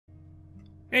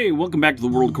Hey, welcome back to the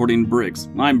world according to Briggs.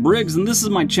 I'm Briggs and this is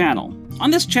my channel.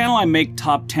 On this channel I make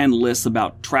top 10 lists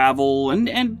about travel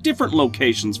and different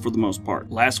locations for the most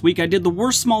part. Last week I did the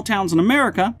worst small towns in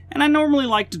America, and I normally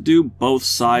like to do both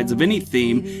sides of any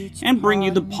theme and bring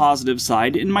you the positive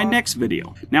side in my next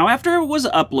video. Now after it was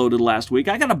uploaded last week,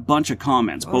 I got a bunch of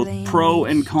comments, both pro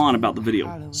and con about the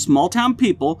video. Small town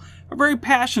people are very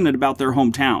passionate about their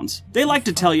hometowns. They like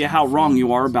to tell you how wrong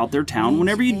you are about their town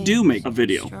whenever you do make a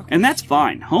video. And that's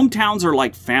fine. Hometowns are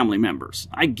like family members.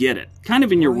 I get it. Kind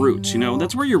of in your roots, you know?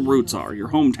 That's where your roots are, your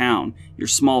hometown, your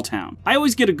small town. I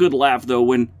always get a good laugh, though,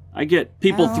 when I get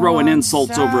people throwing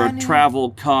insults over a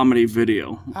travel comedy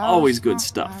video. Always good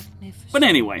stuff. But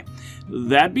anyway,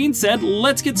 that being said,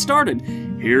 let's get started.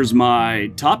 Here's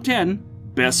my top 10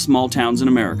 best small towns in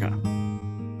America.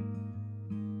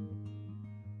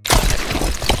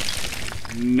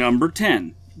 Number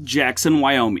 10, Jackson,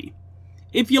 Wyoming.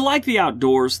 If you like the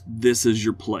outdoors, this is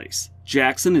your place.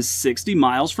 Jackson is 60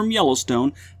 miles from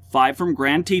Yellowstone, 5 from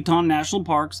Grand Teton National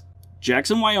Parks.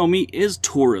 Jackson, Wyoming is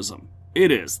tourism.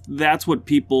 It is. That's what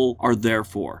people are there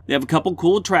for. They have a couple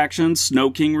cool attractions, Snow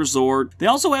King Resort. They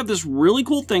also have this really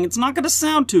cool thing. It's not going to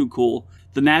sound too cool.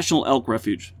 The National Elk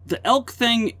Refuge. The elk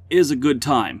thing is a good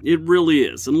time. It really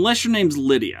is. Unless your name's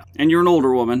Lydia, and you're an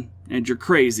older woman, and you're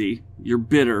crazy, you're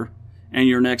bitter, and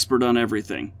you're an expert on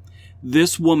everything.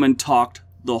 This woman talked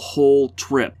the whole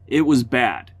trip. It was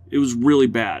bad. It was really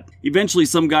bad. Eventually,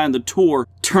 some guy on the tour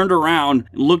turned around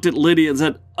and looked at Lydia and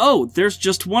said, "Oh, there's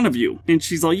just one of you." And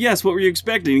she's like, "Yes, what were you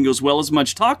expecting?" He goes, "Well, as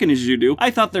much talking as you do.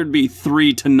 I thought there'd be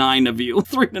 3 to 9 of you."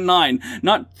 3 to 9.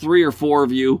 Not 3 or 4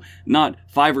 of you. Not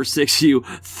 5 or 6 of you.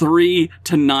 3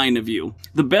 to 9 of you.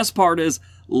 The best part is,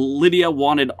 Lydia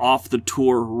wanted off the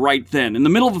tour right then. In the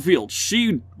middle of a field.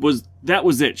 That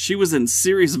was it. She was in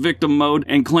serious victim mode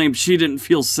and claimed she didn't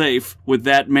feel safe with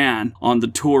that man on the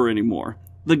tour anymore.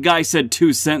 The guy said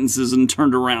 2 sentences and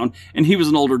turned around, and he was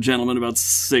an older gentleman, about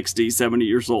 60, 70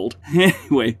 years old.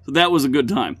 Anyway, that was a good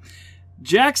time.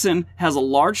 Jackson has a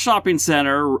large shopping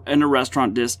center and a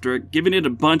restaurant district, giving it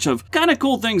a bunch of kind of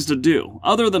cool things to do,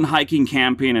 other than hiking,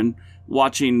 camping, and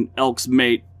watching elks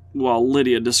mate while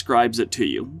Lydia describes it to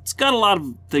you. It's got a lot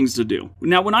of things to do.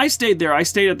 Now, when I stayed there, I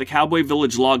stayed at the Cowboy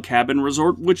Village Log Cabin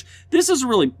Resort, which this is a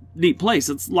really neat place.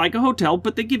 It's like a hotel,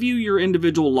 but they give you your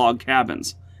individual log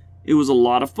cabins. It was a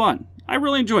lot of fun. I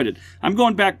really enjoyed it. I'm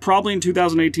going back probably in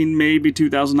 2018, maybe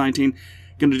 2019.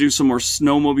 Going to do some more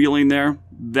snowmobiling there.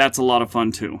 That's a lot of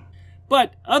fun too.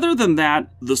 But other than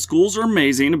that, the schools are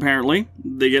amazing, apparently.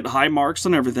 They get high marks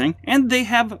on everything, and they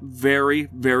have very,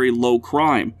 very low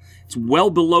crime. It's well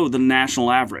below the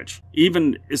national average,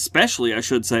 even especially, I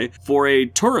should say, for a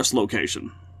tourist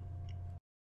location.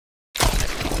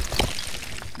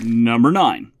 Number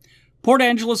 9, Port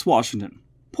Angeles, Washington.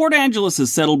 Port Angeles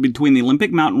is settled between the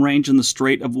Olympic Mountain Range and the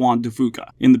Strait of Juan de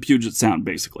Fuca, in the Puget Sound,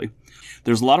 basically.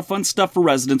 There's a lot of fun stuff for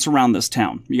residents around this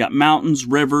town. You got mountains,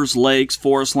 rivers, lakes,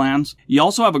 forest lands. You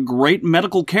also have a great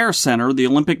medical care center, the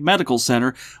Olympic Medical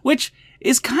Center, which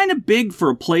is kind of big for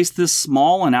a place this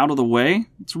small and out of the way.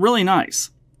 It's really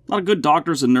nice. A lot of good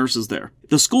doctors and nurses there.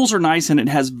 The schools are nice and it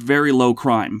has very low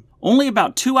crime. Only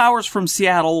about 2 hours from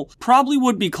Seattle. Probably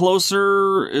would be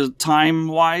closer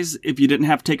time-wise if you didn't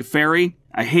have to take a ferry.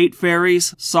 I hate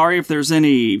ferries. Sorry if there's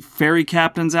any ferry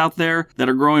captains out there that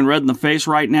are growing red in the face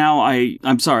right now.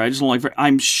 I'm sorry, I just don't like ferries.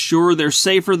 I'm sure they're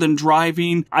safer than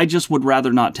driving. I just would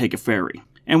rather not take a ferry.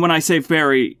 And when I say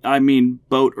ferry, I mean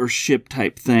boat or ship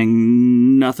type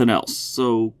thing, nothing else.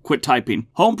 So quit typing.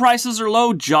 Home prices are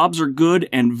low, jobs are good,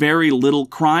 and very little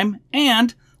crime.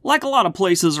 And, like a lot of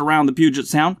places around the Puget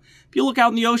Sound, if you look out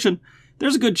in the ocean,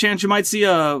 there's a good chance you might see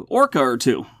a orca or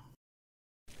two.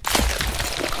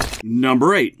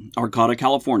 Number 8, Arcata,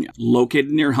 California. Located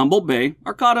near Humboldt Bay,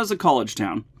 Arcata is a college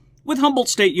town, with Humboldt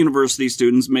State University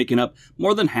students making up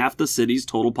more than half the city's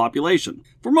total population.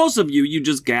 For most of you, you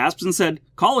just gasped and said,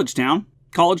 "College town?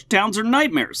 College towns are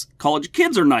nightmares. College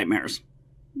kids are nightmares."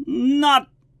 Not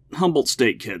Humboldt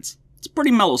State kids. It's a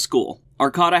pretty mellow school.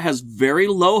 Arcata has very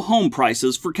low home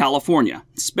prices for California,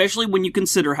 especially when you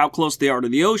consider how close they are to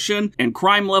the ocean and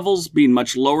crime levels being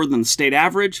much lower than the state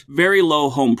average. Very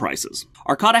low home prices.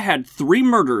 Arcata had 3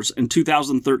 murders in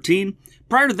 2013.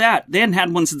 Prior to that, they hadn't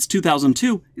had one since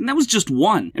 2002, and that was just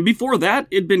 1. And before that,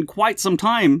 it'd been quite some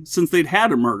time since they'd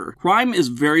had a murder. Crime is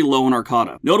very low in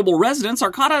Arcata. Notable residents,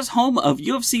 Arcata is home of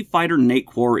UFC fighter Nate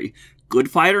Quarry.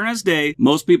 Good fighter in his day.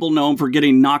 Most people know him for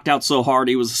getting knocked out so hard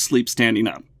he was asleep standing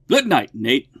up. Good night,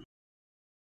 Nate.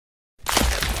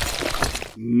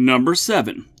 Number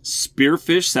 7,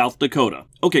 Spearfish, South Dakota.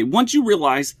 Okay, once you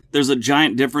realize there's a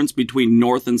giant difference between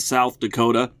North and South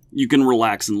Dakota, You can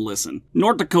relax and listen.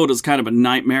 North Dakota is kind of a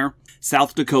nightmare.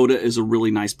 South Dakota is a really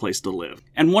nice place to live.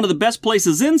 And one of the best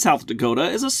places in South Dakota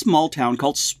is a small town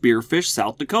called Spearfish,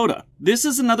 South Dakota. This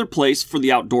is another place for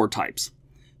the outdoor types.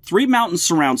 3 mountains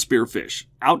surround Spearfish.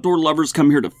 Outdoor lovers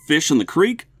come here to fish in the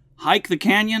creek, hike the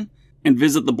canyon, and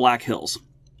visit the Black Hills.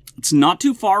 It's not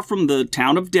too far from the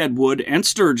town of Deadwood and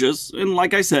Sturgis, and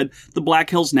like I said, the Black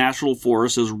Hills National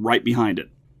Forest is right behind it.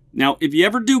 Now, if you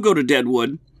ever do go to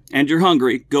Deadwood, and you're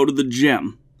hungry, go to the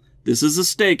Gem. This is a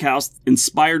steakhouse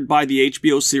inspired by the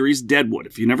HBO series Deadwood.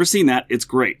 If you've never seen that, it's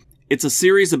great. It's a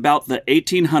series about the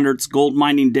 1800s gold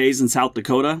mining days in South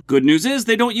Dakota. Good news is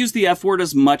they don't use the F word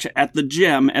as much at the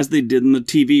Gem as they did in the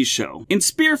TV show. In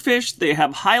Spearfish, they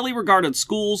have highly regarded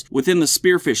schools within the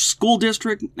Spearfish School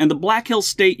District, and the Black Hills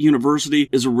State University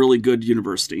is a really good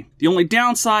university. The only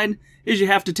downside is you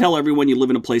have to tell everyone you live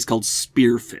in a place called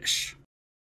Spearfish.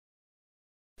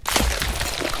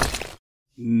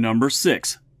 Number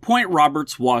 6. Point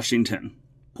Roberts, Washington.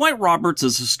 Point Roberts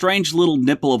is a strange little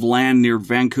nipple of land near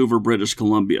Vancouver, British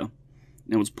Columbia.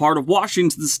 Now, it's part of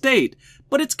Washington state,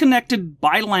 but it's connected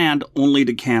by land only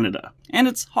to Canada. And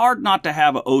it's hard not to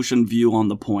have an ocean view on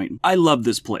the point. I love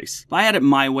this place. If I had it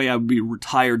my way, I would be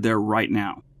retired there right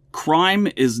now. Crime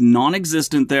is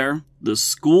non-existent there. The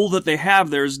school that they have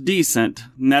there is decent,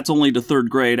 and that's only to 3rd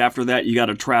grade. After that, you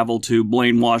gotta travel to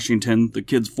Blaine, Washington. The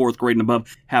kids 4th grade and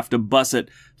above have to bus it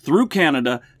through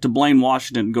Canada to Blaine,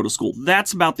 Washington and go to school.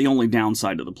 That's about the only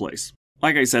downside of the place.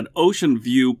 Like I said, ocean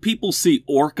view, people see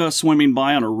orca swimming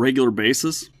by on a regular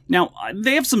basis. Now,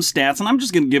 they have some stats, and I'm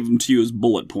just going to give them to you as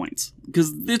bullet points,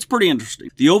 because it's pretty interesting.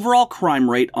 The overall crime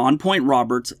rate on Point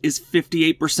Roberts is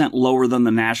 58% lower than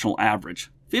the national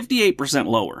average. 58%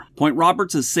 lower. Point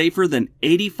Roberts is safer than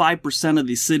 85% of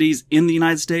the cities in the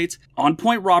United States. On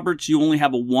Point Roberts, you only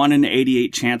have a 1 in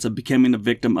 88 chance of becoming a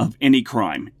victim of any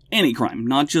crime. Any crime,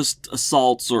 not just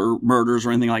assaults or murders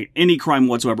or anything like any crime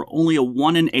whatsoever. Only a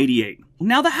 1 in 88.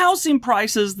 Now, the housing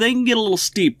prices, they can get a little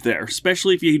steep there,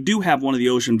 especially if you do have one of the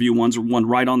ocean view ones or one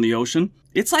right on the ocean.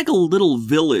 It's like a little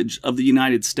village of the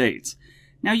United States.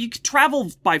 Now, you can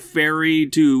travel by ferry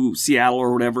to Seattle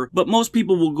or whatever, but most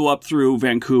people will go up through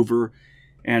Vancouver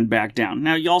and back down.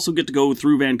 Now, you also get to go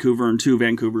through Vancouver and to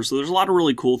Vancouver, so there's a lot of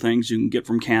really cool things you can get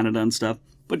from Canada and stuff.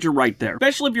 But you're right there.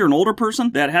 Especially if you're an older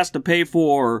person that has to pay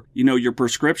for, your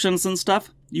prescriptions and stuff.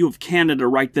 You have Canada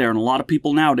right there. And a lot of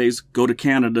people nowadays go to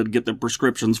Canada to get their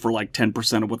prescriptions for like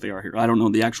 10% of what they are here. I don't know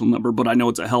the actual number, but I know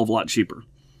it's a hell of a lot cheaper.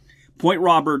 Point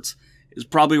Roberts is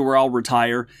probably where I'll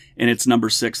retire, and it's number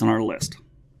 6 on our list.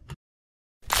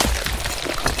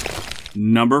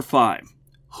 Number 5.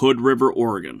 Hood River,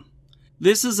 Oregon.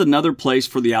 This is another place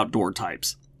for the outdoor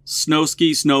types. Snow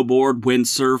ski, snowboard,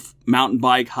 windsurf, mountain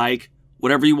bike, hike.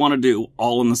 Whatever you want to do,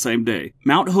 all in the same day.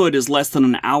 Mount Hood is less than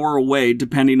an hour away,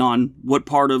 depending on what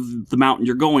part of the mountain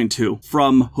you're going to,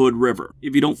 from Hood River.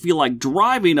 If you don't feel like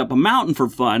driving up a mountain for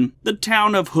fun, the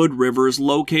town of Hood River is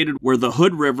located where the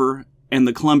Hood River and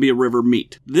the Columbia River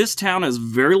meet. This town has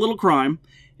very little crime,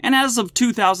 and as of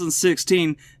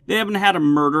 2016, they haven't had a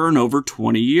murder in over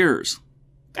 20 years.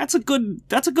 That's a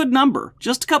good number.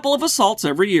 Just a couple of assaults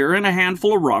every year and a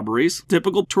handful of robberies.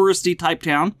 Typical touristy type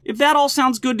town. If that all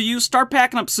sounds good to you, start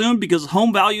packing up soon because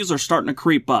home values are starting to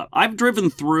creep up. I've driven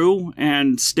through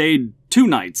and stayed 2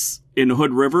 nights in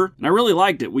Hood River, and I really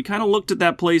liked it. We kind of looked at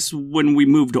that place when we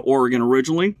moved to Oregon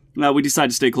originally. We decided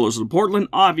to stay closer to Portland,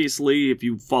 obviously, if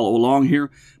you follow along here.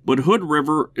 But Hood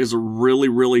River is a really,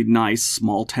 really nice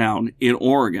small town in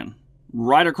Oregon.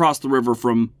 Right across the river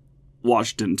from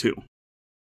Washington, too.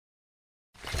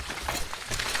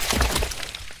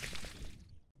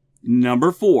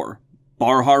 Number 4,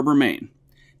 Bar Harbor, Maine.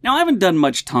 Now, I haven't done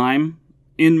much time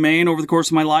in Maine over the course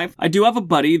of my life. I do have a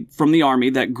buddy from the Army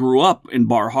that grew up in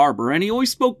Bar Harbor, and he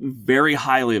always spoke very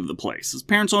highly of the place. His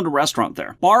parents owned a restaurant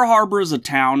there. Bar Harbor is a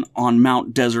town on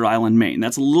Mount Desert Island, Maine.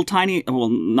 That's a little tiny, well,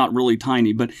 not really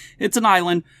tiny, but it's an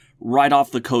island right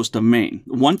off the coast of Maine.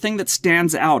 One thing that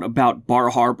stands out about Bar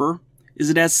Harbor is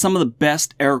it has some of the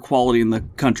best air quality in the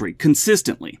country,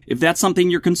 consistently. If that's something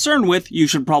you're concerned with, you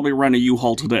should probably rent a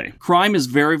U-Haul today. Crime is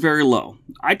very, very low.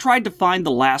 I tried to find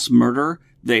the last murder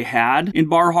they had in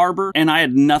Bar Harbor, and I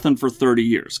had nothing for 30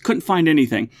 years. Couldn't find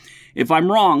anything. If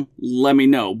I'm wrong, let me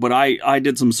know, but I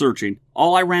did some searching.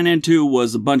 All I ran into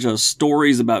was a bunch of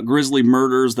stories about grisly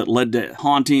murders that led to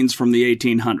hauntings from the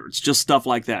 1800s, just stuff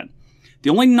like that.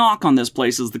 The only knock on this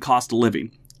place is the cost of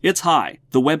living. It's high.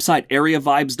 The website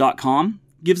areavibes.com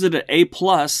gives it an A+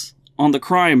 on the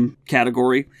crime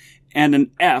category and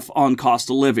an F on cost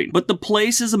of living. But the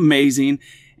place is amazing,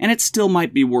 and it still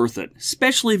might be worth it,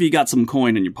 especially if you got some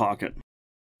coin in your pocket.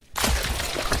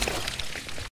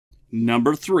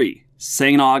 Number 3.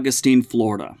 St. Augustine,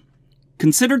 Florida.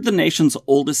 Considered the nation's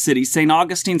oldest city, St.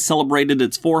 Augustine celebrated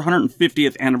its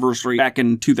 450th anniversary back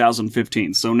in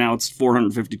 2015, so now it's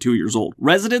 452 years old.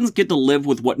 Residents get to live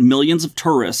with what millions of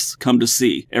tourists come to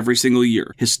see every single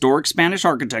year. Historic Spanish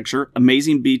architecture,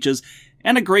 amazing beaches,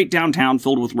 and a great downtown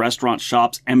filled with restaurants,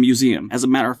 shops, and museums. As a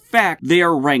matter of fact, they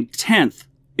are ranked 10th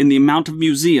in the amount of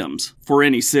museums for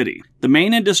any city. The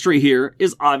main industry here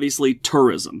is obviously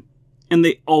tourism, and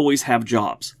they always have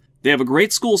jobs. They have a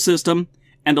great school system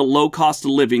and a low cost of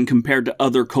living compared to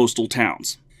other coastal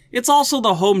towns. It's also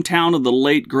the hometown of the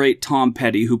late great Tom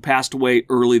Petty, who passed away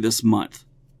early this month.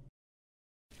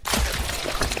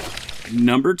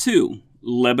 Number 2.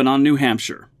 Lebanon, New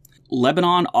Hampshire.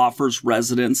 Lebanon offers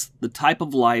residents the type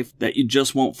of life that you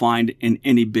just won't find in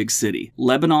any big city.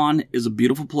 Lebanon is a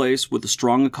beautiful place with a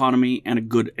strong economy and a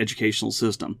good educational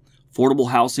system,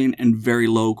 affordable housing, and very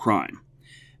low crime.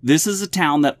 This is a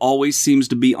town that always seems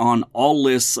to be on all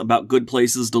lists about good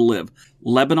places to live.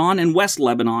 Lebanon and West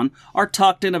Lebanon are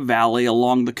tucked in a valley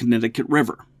along the Connecticut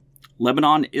River.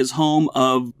 Lebanon is home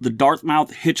of the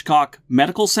Dartmouth Hitchcock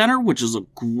Medical Center, which is a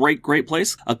great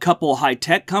place. A couple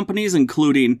high-tech companies,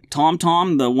 including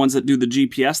TomTom, the ones that do the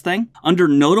GPS thing. Under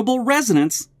notable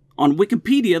residents, on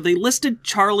Wikipedia, they listed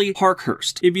Charlie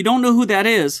Parkhurst. If you don't know who that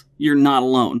is, you're not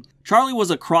alone. Charlie was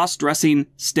a cross-dressing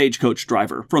stagecoach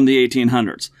driver from the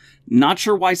 1800s. Not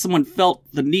sure why someone felt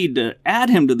the need to add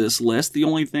him to this list. The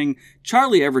only thing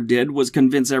Charlie ever did was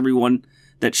convince everyone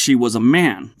that she was a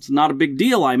man. It's not a big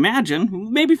deal, I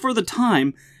imagine, maybe for the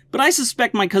time, but I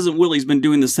suspect my cousin Willie's been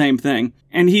doing the same thing,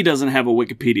 and he doesn't have a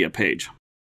Wikipedia page.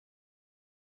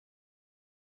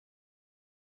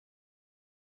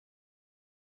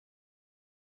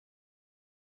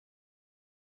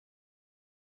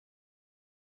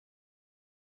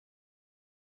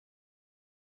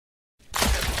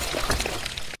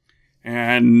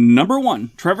 And number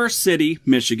 1, Traverse City,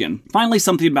 Michigan. Finally,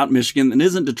 something about Michigan that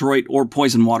isn't Detroit or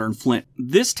Poison Water and Flint.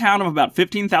 This town of about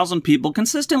 15,000 people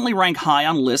consistently rank high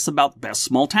on lists about best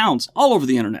small towns all over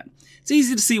the internet. It's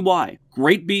easy to see why.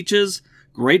 Great beaches,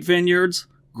 great vineyards,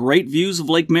 great views of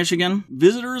Lake Michigan.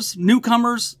 Visitors,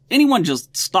 newcomers, anyone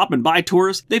just stopping by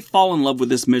tourists, they fall in love with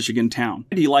this Michigan town.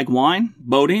 Do you like wine,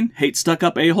 boating, hate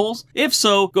stuck-up a-holes? If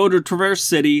so, go to Traverse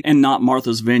City and not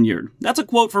Martha's Vineyard. That's a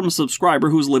quote from a subscriber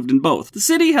who's lived in both. The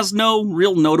city has no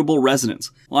real notable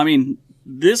residents. Well, I mean,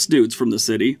 this dude's from the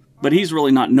city, but he's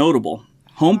really not notable.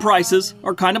 Home prices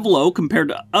are kind of low compared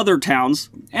to other towns,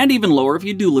 and even lower if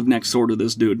you do live next door to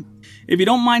this dude. If you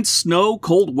don't mind snow,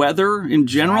 cold weather in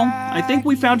general, I think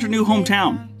we found your new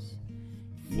hometown.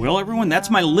 Well, everyone,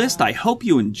 that's my list. I hope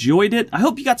you enjoyed it. I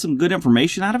hope you got some good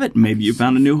information out of it. Maybe you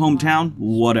found a new hometown,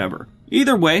 whatever.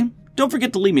 Either way, don't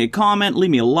forget to leave me a comment, leave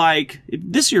me a like. If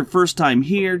this is your first time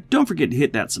here, don't forget to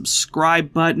hit that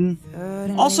subscribe button.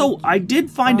 Also, I did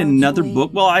find another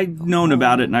book. Well, I'd known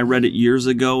about it and I read it years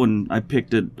ago and I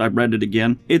read it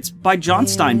again. It's by John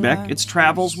Steinbeck. It's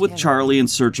Travels with Charlie in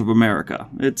Search of America.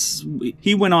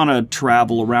 He went on a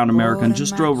travel around America and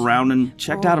just drove around and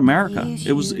checked out America.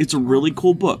 It's a really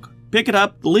cool book. Pick it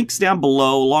up. The link's down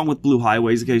below along with Blue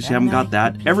Highways in case you haven't got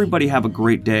that. Everybody have a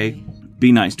great day.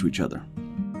 Be nice to each other.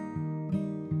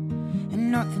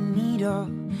 Not the needle,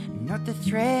 not the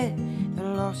thread, the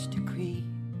lost degree.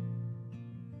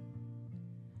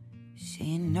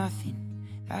 Saying nothing,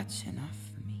 that's enough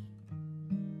for me.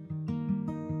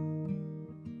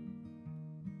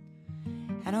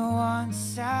 And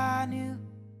once I knew